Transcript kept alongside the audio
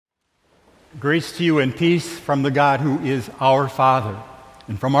Grace to you and peace from the God who is our Father,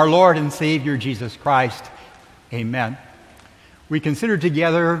 and from our Lord and Savior Jesus Christ. Amen. We consider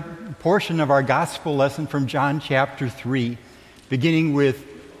together a portion of our gospel lesson from John chapter 3, beginning with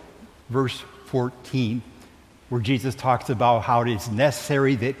verse 14, where Jesus talks about how it is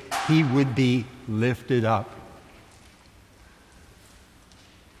necessary that he would be lifted up.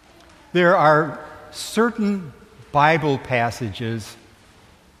 There are certain Bible passages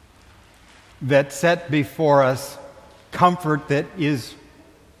that set before us comfort that is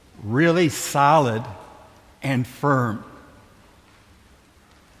really solid and firm.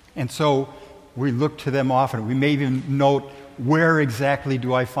 And so we look to them often. We may even note, where exactly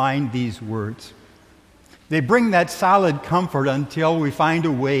do I find these words? They bring that solid comfort until we find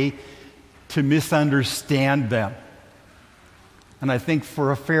a way to misunderstand them. And I think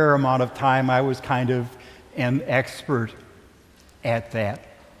for a fair amount of time I was kind of an expert at that,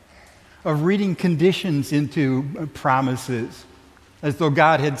 of reading conditions into promises, as though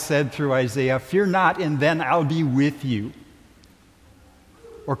God had said through Isaiah, "Fear not, and then I'll be with you."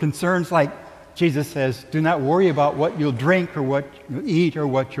 Or concerns like Jesus says, "Do not worry about what you'll drink or what you'll eat or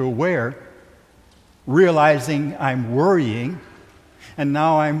what you'll wear," realizing I'm worrying, and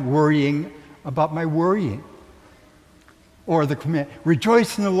now I'm worrying about my worrying. Or the command,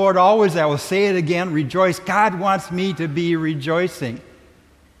 "Rejoice in the Lord always." I will say it again, rejoice. God wants me to be rejoicing.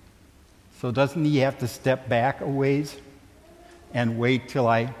 So doesn't he have to step back a ways and wait till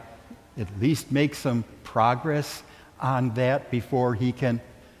I at least make some progress on that before he can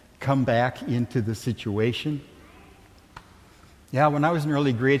come back into the situation? Yeah, when I was in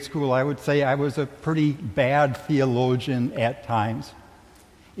early grade school, I would say I was a pretty bad theologian at times,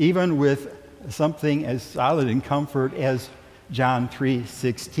 even with something as solid in comfort as John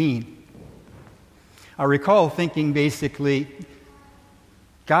 3:16. I recall thinking basically,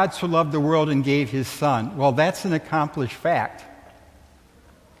 God so loved the world and gave his Son. Well, that's an accomplished fact.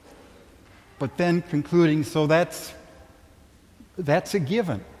 But then concluding, so that's a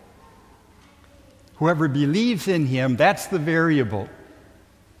given. Whoever believes in him, that's the variable.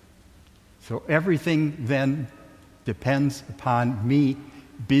 So everything then depends upon me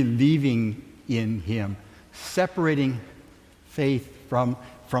believing in him, separating faith from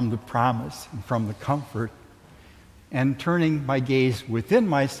the promise and from the comfort, and turning my gaze within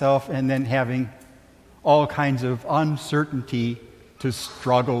myself and then having all kinds of uncertainty to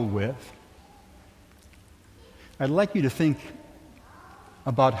struggle with. I'd like you to think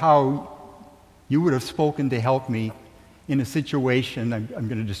about how you would have spoken to help me in a situation I'm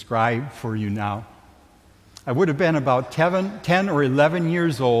going to describe for you now. I would have been about 10 or 11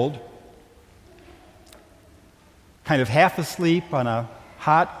 years old, kind of half asleep on a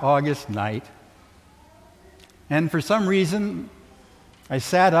hot August night. And for some reason, I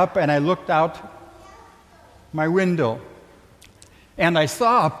sat up and I looked out my window. And I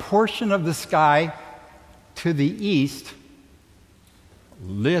saw a portion of the sky to the east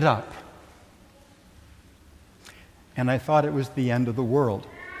lit up. And I thought it was the end of the world.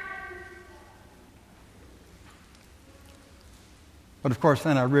 But of course,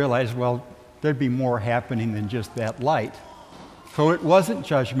 then I realized, well, there'd be more happening than just that light. So it wasn't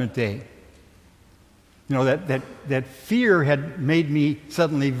Judgment Day. You know, that fear had made me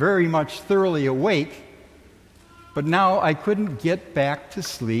suddenly very much thoroughly awake, but now I couldn't get back to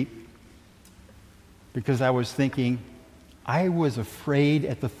sleep because I was thinking, I was afraid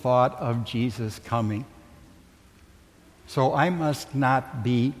at the thought of Jesus coming. So I must not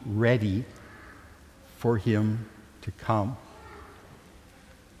be ready for him to come.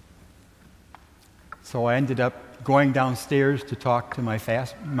 So I ended up going downstairs to talk to my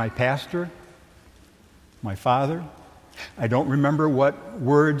pastor, my father. I don't remember what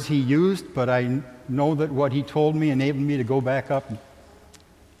words he used, but I know that what he told me enabled me to go back up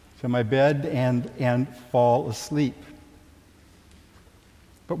to my bed and fall asleep.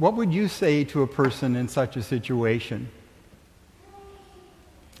 But what would you say to a person in such a situation?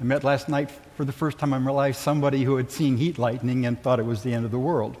 I met last night for the first time in my life somebody who had seen heat lightning and thought it was the end of the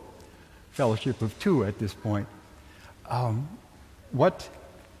world. Fellowship of two at this point.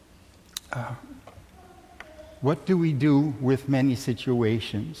 What do we do with many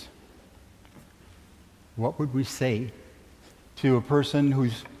situations? What would we say to a person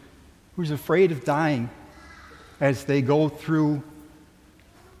who's afraid of dying as they go through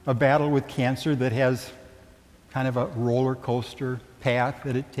a battle with cancer that has kind of a roller coaster path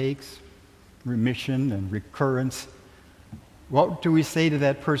that it takes, remission and recurrence? What do we say to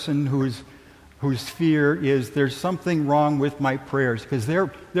that person whose fear is, there's something wrong with my prayers? Because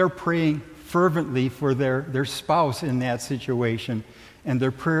they're praying fervently for their spouse in that situation, and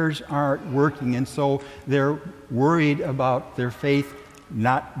their prayers aren't working, and so they're worried about their faith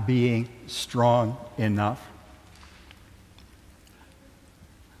not being strong enough.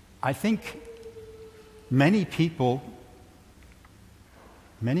 I think many people,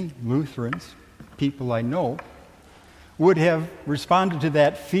 many Lutherans, people I know, would have responded to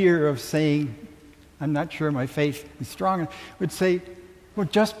that fear of saying, I'm not sure my faith is strong enough, would say, well,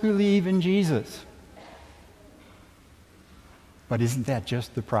 just believe in Jesus. But isn't that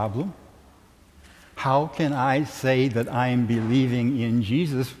just the problem? How can I say that I am believing in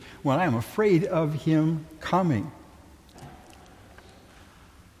Jesus when I'm afraid of him coming?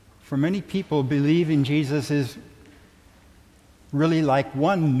 For many people, believing Jesus is really like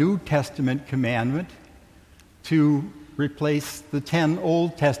one New Testament commandment to replace the 10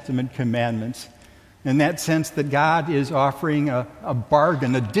 Old Testament commandments, in that sense that God is offering a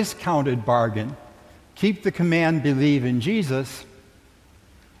bargain, a discounted bargain. Keep the command, believe in Jesus,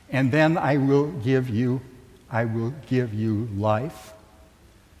 and then I will give you life.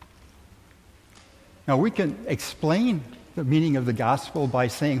 Now we can explain the meaning of the gospel by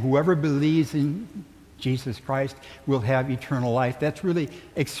saying whoever believes in Jesus Christ will have eternal life. That's really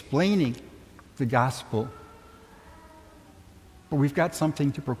explaining the gospel. But we've got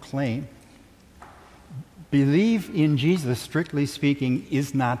something to proclaim. Believe in Jesus, strictly speaking,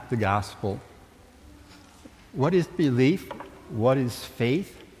 is not the gospel. What is belief? What is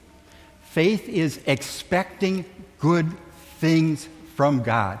faith? Faith is expecting good things from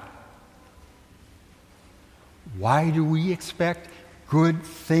God. Why do we expect good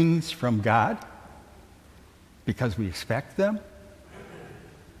things from God? Because we expect them?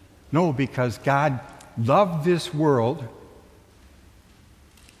 No, because God loved this world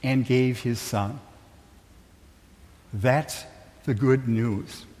and gave his Son. That's the good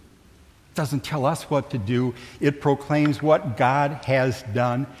news. It doesn't tell us what to do. It proclaims what God has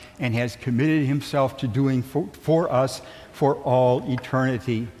done and has committed himself to doing for us for all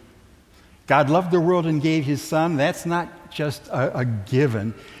eternity. God loved the world and gave his Son. That's not just a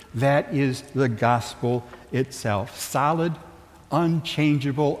given. That is the gospel itself. Solid,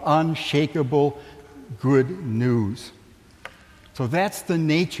 unchangeable, unshakable good news. So that's the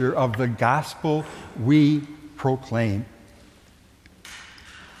nature of the gospel we proclaim.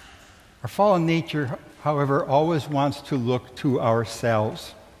 Our fallen nature, however, always wants to look to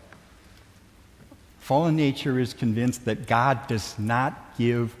ourselves. Fallen nature is convinced that God does not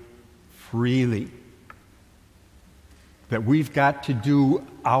give freely, that we've got to do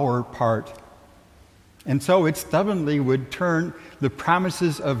our part. And so it stubbornly would turn the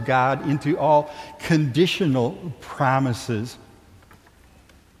promises of God into all conditional promises,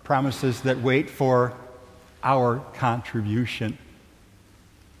 promises that wait for our contribution.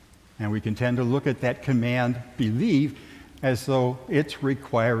 And we can tend to look at that command, believe, as though it's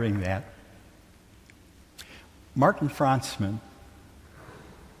requiring that. Martin Franzmann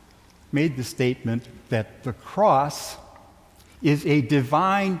made the statement that the cross is a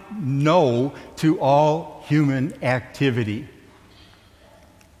divine no to all human activity.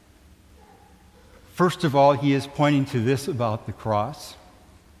 First of all, he is pointing to this about the cross.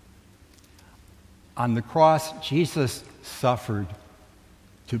 On the cross, Jesus suffered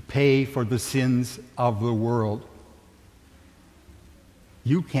to pay for the sins of the world.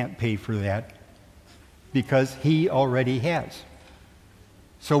 You can't pay for that because he already has.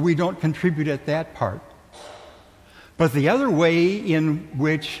 So we don't contribute at that part. But the other way in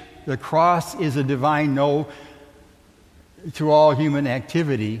which the cross is a divine no to all human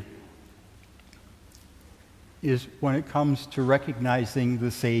activity is when it comes to recognizing the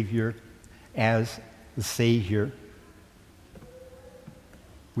Savior as the Savior.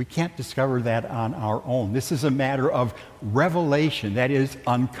 We can't discover that on our own. This is a matter of revelation, that is,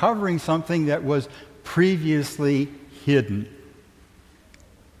 uncovering something that was previously hidden.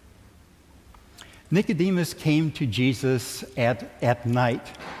 Nicodemus came to Jesus at night,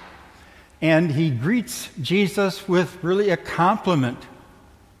 and he greets Jesus with really a compliment.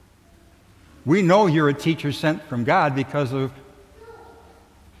 We know you're a teacher sent from God because of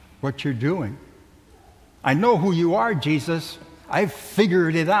what you're doing. I know who you are, Jesus. I've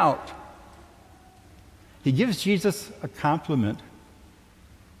figured it out. He gives Jesus a compliment.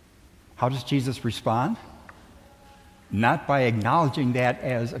 How does Jesus respond? Not by acknowledging that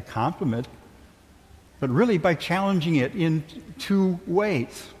as a compliment, but really by challenging it in two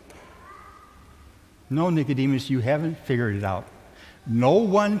ways. No, Nicodemus, you haven't figured it out. No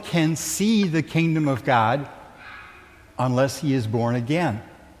one can see the kingdom of God unless he is born again.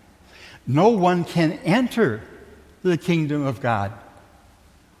 No one can enter the kingdom of God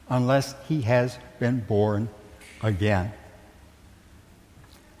unless he has been born again.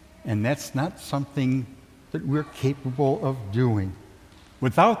 And that's not something that we're capable of doing.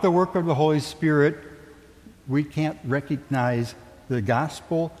 Without the work of the Holy Spirit, we can't recognize the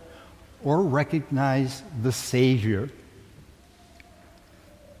gospel or recognize the Savior.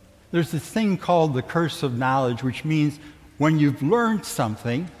 There's this thing called the curse of knowledge, which means when you've learned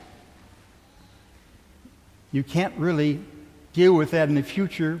something, you can't really deal with that in the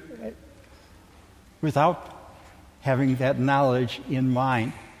future without having that knowledge in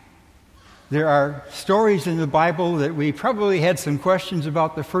mind. There are stories in the Bible that we probably had some questions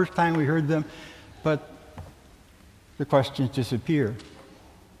about the first time we heard them, but the questions disappear.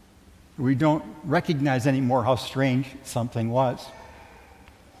 We don't recognize anymore how strange something was.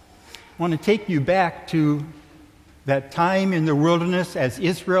 I want to take you back to that time in the wilderness as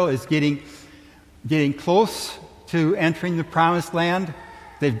Israel is getting close to entering the Promised Land.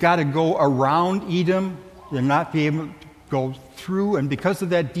 They've got to go around Edom. They're not be able to go through. And because of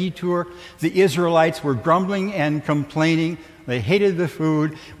that detour, the Israelites were grumbling and complaining. They hated the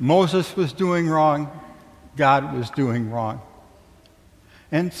food. Moses was doing wrong. God was doing wrong.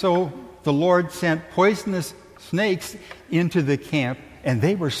 And so the Lord sent poisonous snakes into the camp, and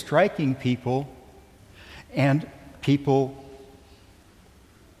they were striking people, and people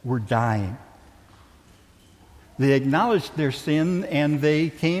were dying. They acknowledged their sin, and they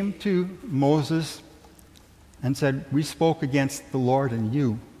came to Moses and said, "We spoke against the Lord and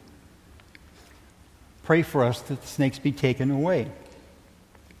you. Pray for us that the snakes be taken away."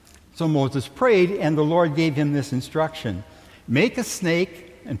 So Moses prayed, and the Lord gave him this instruction: "Make a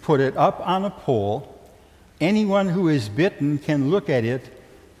snake and put it up on a pole. Anyone who is bitten can look at it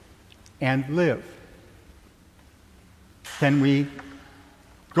and live." Can we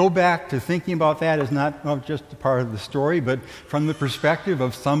go back to thinking about that as not just a part of the story, but from the perspective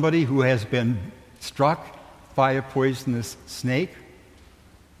of somebody who has been struck by a poisonous snake?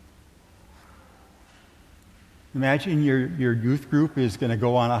 Imagine your youth group is going to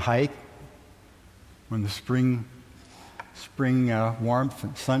go on a hike when the spring warmth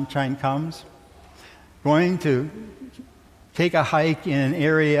and sunshine comes. Going to take a hike in an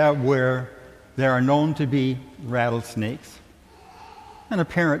area where there are known to be rattlesnakes. And a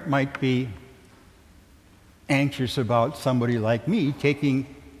parent might be anxious about somebody like me taking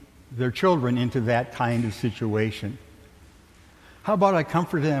their children into that kind of situation. How about I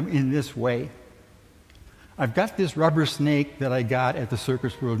comfort them in this way? I've got this rubber snake that I got at the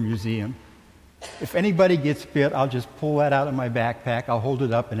Circus World Museum. If anybody gets bit, I'll just pull that out of my backpack, I'll hold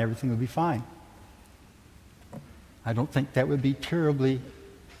it up, and everything will be fine. I don't think that would be terribly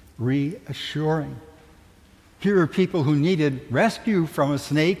reassuring. Here are people who needed rescue from a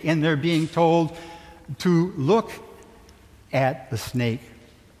snake, and they're being told to look at the snake.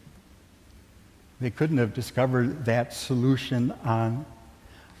 They couldn't have discovered that solution on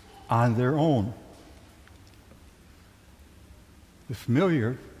their own. The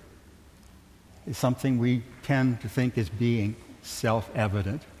familiar is something we tend to think as being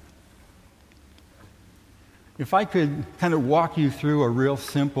self-evident. If I could kind of walk you through a real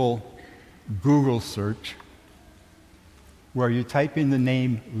simple Google search where you type in the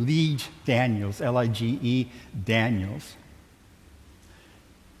name Lige Daniels, L-I-G-E, Daniels,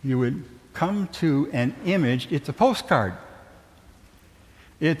 you would come to an image. It's a postcard.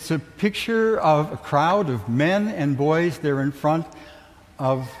 It's a picture of a crowd of men and boys. They're in front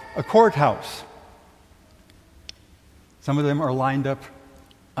of a courthouse. Some of them are lined up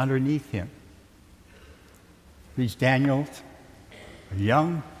underneath him. These Daniels, a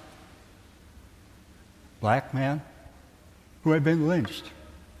young black man who had been lynched.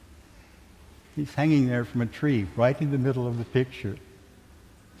 He's hanging there from a tree right in the middle of the picture.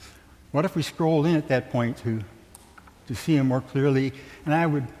 What if we scrolled in at that point to see him more clearly, and I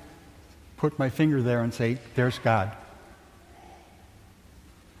would put my finger there and say, "There's God.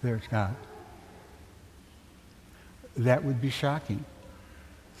 There's God." That would be shocking.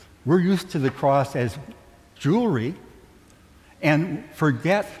 We're used to the cross as jewelry and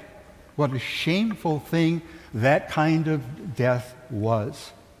forget what a shameful thing that kind of death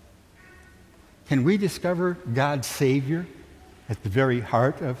was. Can we discover God's Savior at the very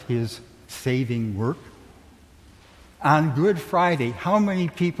heart of his saving work? On Good Friday, how many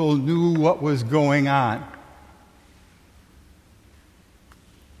people knew what was going on?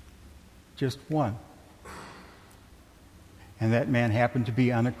 Just one. And that man happened to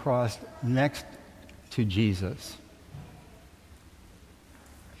be on a cross next to Jesus.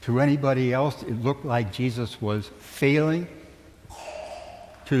 To anybody else, it looked like Jesus was failing.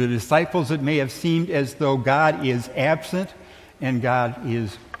 To the disciples, it may have seemed as though God is absent and God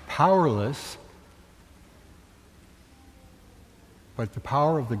is powerless. But the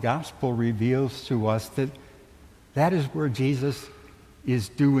power of the gospel reveals to us that that is where Jesus is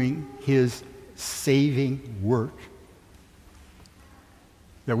doing his saving work.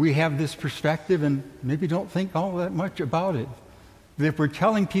 That we have this perspective and maybe don't think all that much about it. That if we're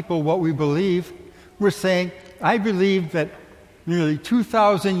telling people what we believe, we're saying, I believe that nearly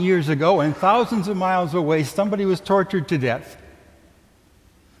 2,000 years ago and thousands of miles away, somebody was tortured to death.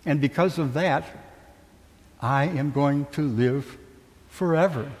 And because of that, I am going to live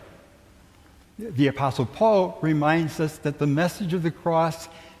forever. The Apostle Paul reminds us that the message of the cross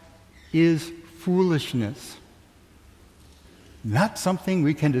is foolishness. Not something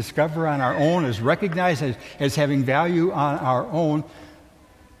we can discover on our own, as recognized as having value on our own,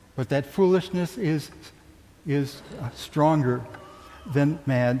 but that foolishness is stronger than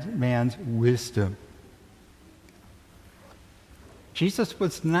man's wisdom. Jesus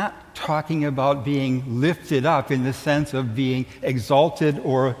was not talking about being lifted up in the sense of being exalted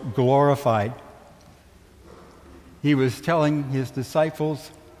or glorified. He was telling his disciples,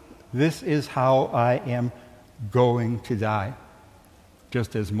 this is how I am going to die.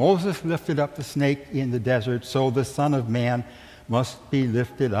 Just as Moses lifted up the snake in the desert, so the Son of Man must be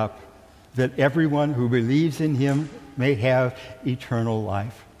lifted up, that everyone who believes in him may have eternal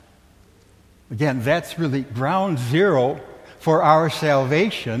life. Again, that's really ground zero for our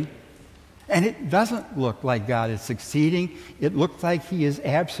salvation, and it doesn't look like God is succeeding. It looks like he is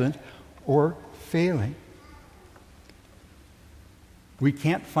absent or failing. We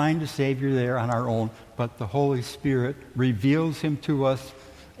can't find a Savior there on our own, but the Holy Spirit reveals him to us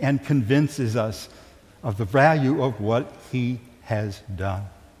and convinces us of the value of what he has done.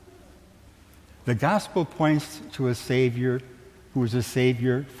 The gospel points to a Savior who is a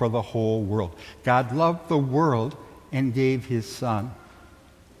Savior for the whole world. God loved the world and gave his Son.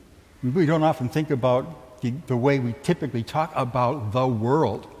 We don't often think about the way we typically talk about the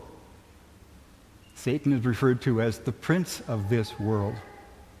world. Satan is referred to as the prince of this world.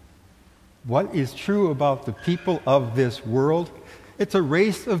 What is true about the people of this world? It's a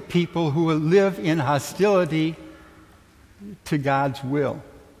race of people who live in hostility to God's will.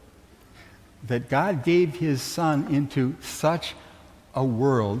 That God gave his Son into such a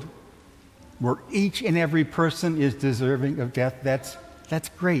world where each and every person is deserving of death, that's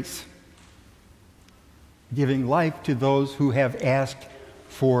grace. Giving life to those who have asked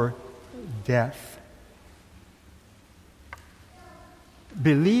for death.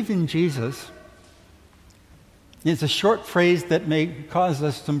 Believe in Jesus is a short phrase that may cause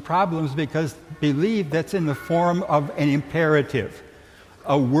us some problems because believe, that's in the form of an imperative,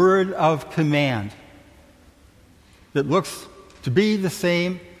 a word of command that looks to be the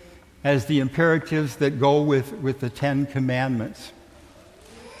same as the imperatives that go with the Ten Commandments.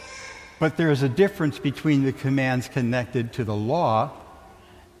 But there is a difference between the commands connected to the law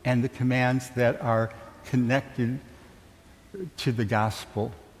and the commands that are connected to the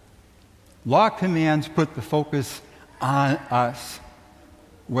gospel. Law commands put the focus on us,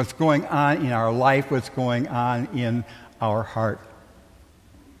 what's going on in our life, what's going on in our heart.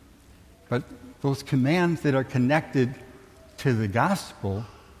 But those commands that are connected to the gospel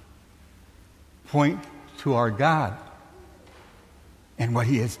point to our God and what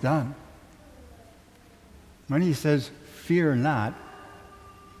he has done. When he says, fear not,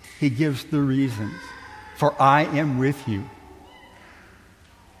 he gives the reasons. For I am with you.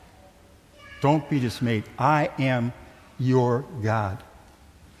 Don't be dismayed. I am your God.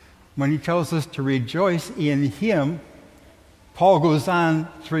 When he tells us to rejoice in him, Paul goes on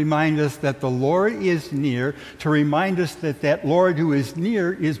to remind us that the Lord is near, to remind us that that Lord who is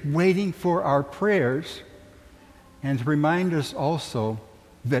near is waiting for our prayers, and to remind us also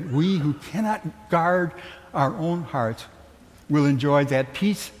that we who cannot guard our own hearts will enjoy that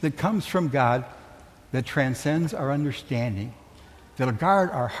peace that comes from God that transcends our understanding, that'll guard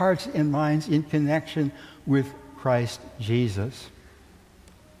our hearts and minds in connection with Christ Jesus.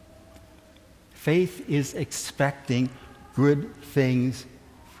 Faith is expecting good things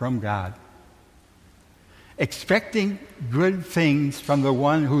from God. Expecting good things from the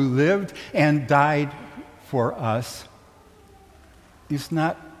one who lived and died for us is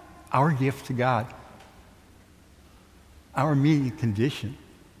not our gift to God, our immediate condition.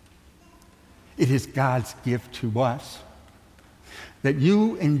 It is God's gift to us. That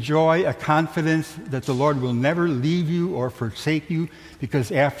you enjoy a confidence that the Lord will never leave you or forsake you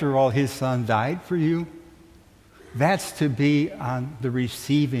because after all his Son died for you. That's to be on the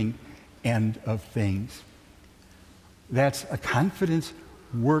receiving end of things. That's a confidence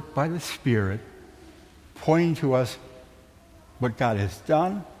worked by the Spirit, pointing to us what God has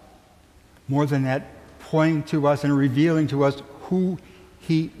done. More than that, pointing to us and revealing to us who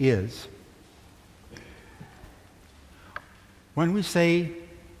he is. When we say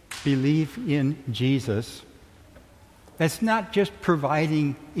believe in Jesus, that's not just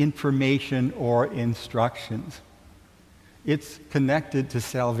providing information or instructions. It's connected to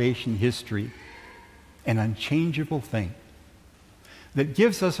salvation history, an unchangeable thing that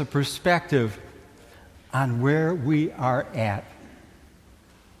gives us a perspective on where we are at.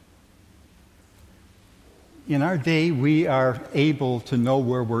 In our day, we are able to know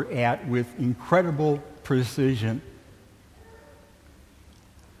where we're at with incredible precision.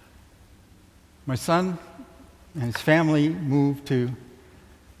 My son and his family moved to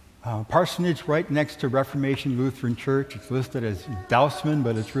parsonage right next to Reformation Lutheran Church. It's listed as Dousman,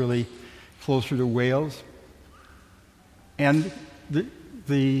 but it's really closer to Wales. And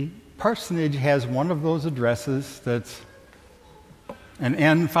the parsonage has one of those addresses that's an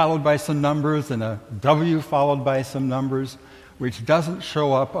N followed by some numbers and a W followed by some numbers, which doesn't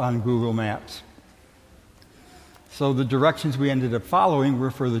show up on Google Maps. So the directions we ended up following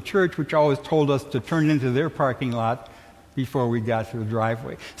were for the church, which always told us to turn into their parking lot before we got to the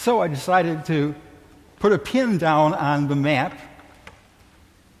driveway. So I decided to put a pin down on the map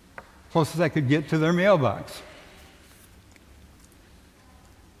close as I could get to their mailbox.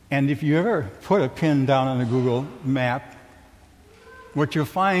 And if you ever put a pin down on a Google map, what you'll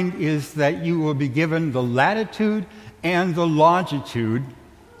find is that you will be given the latitude and the longitude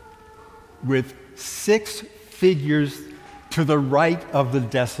with 6 figures to the right of the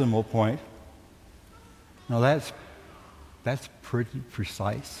decimal point. Now that's pretty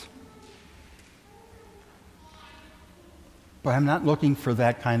precise. But I'm not looking for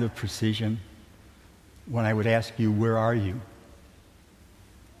that kind of precision when I would ask you, where are you?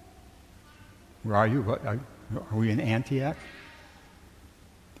 Where are you? Are we in Antioch?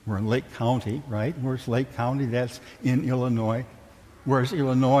 We're in Lake County, right? Where's Lake County? That's in Illinois. Where's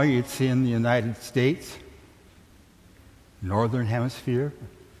Illinois? It's in the United States. Northern Hemisphere,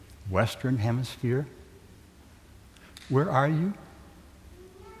 Western Hemisphere. Where are you?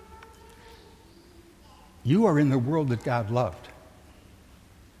 You are in the world that God loved,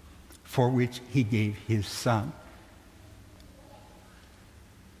 for which he gave his Son.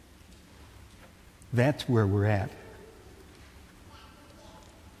 That's where we're at.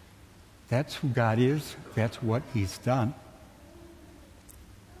 That's who God is. That's what he's done.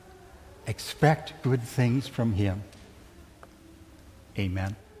 Expect good things from him.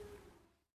 Amen.